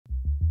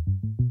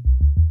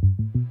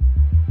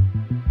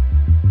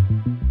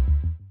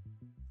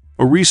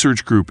A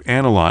research group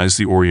analyzed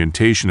the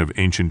orientation of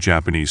ancient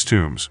Japanese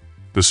tombs,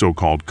 the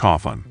so-called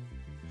Kofun.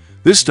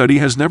 This study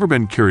has never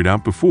been carried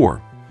out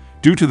before,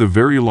 due to the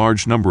very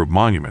large number of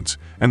monuments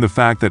and the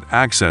fact that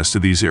access to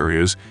these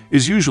areas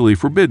is usually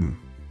forbidden.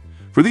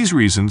 For these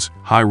reasons,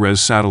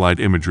 high-res satellite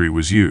imagery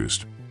was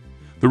used.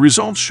 The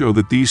results show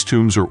that these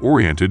tombs are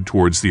oriented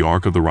towards the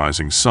arc of the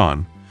rising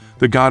sun,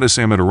 the goddess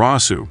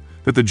Amaterasu,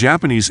 that the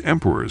Japanese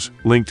emperors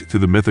linked to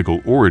the mythical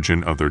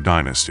origin of their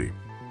dynasty.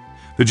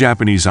 The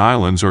Japanese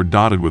islands are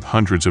dotted with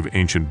hundreds of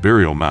ancient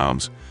burial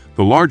mounds,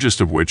 the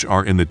largest of which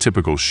are in the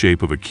typical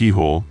shape of a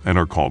keyhole and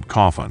are called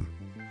Kofun.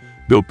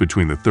 Built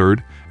between the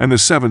 3rd and the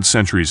 7th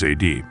centuries AD,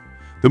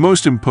 the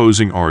most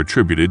imposing are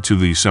attributed to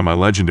the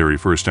semi-legendary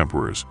first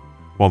emperors,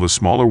 while the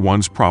smaller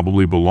ones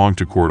probably belong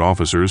to court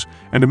officers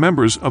and to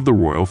members of the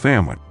royal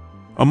family.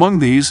 Among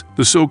these,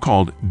 the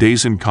so-called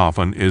Daisen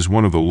Kofun is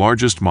one of the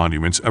largest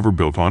monuments ever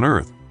built on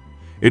Earth.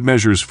 It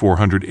measures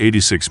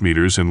 486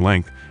 meters in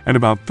length and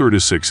about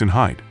 36 in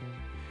height.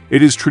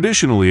 It is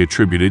traditionally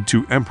attributed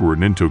to Emperor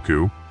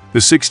Nintoku, the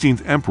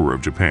 16th emperor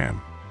of Japan.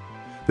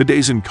 The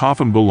Daisen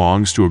Kofun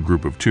belongs to a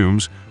group of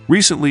tombs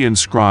recently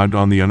inscribed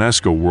on the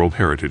UNESCO World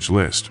Heritage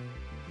List.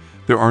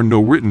 There are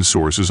no written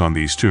sources on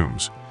these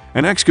tombs,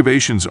 and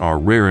excavations are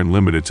rare and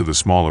limited to the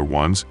smaller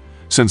ones,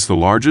 since the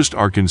largest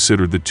are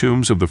considered the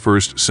tombs of the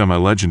first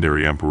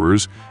semi-legendary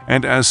emperors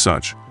and, as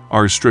such,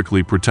 are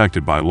strictly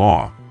protected by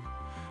law.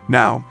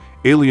 Now,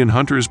 alien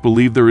hunters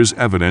believe there is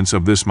evidence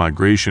of this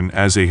migration,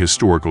 as a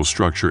historical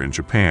structure in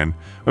Japan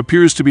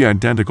appears to be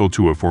identical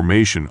to a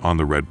formation on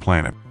the Red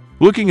Planet.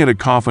 Looking at a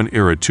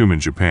Kofun-era tomb in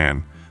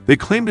Japan, they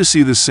claim to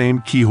see the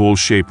same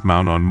keyhole-shaped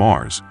mound on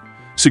Mars,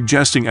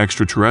 suggesting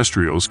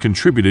extraterrestrials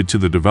contributed to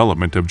the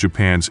development of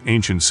Japan's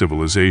ancient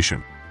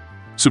civilization.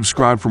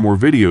 Subscribe for more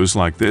videos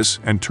like this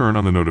and turn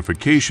on the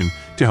notification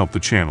to help the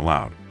channel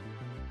out.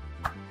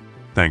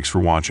 Thanks for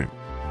watching.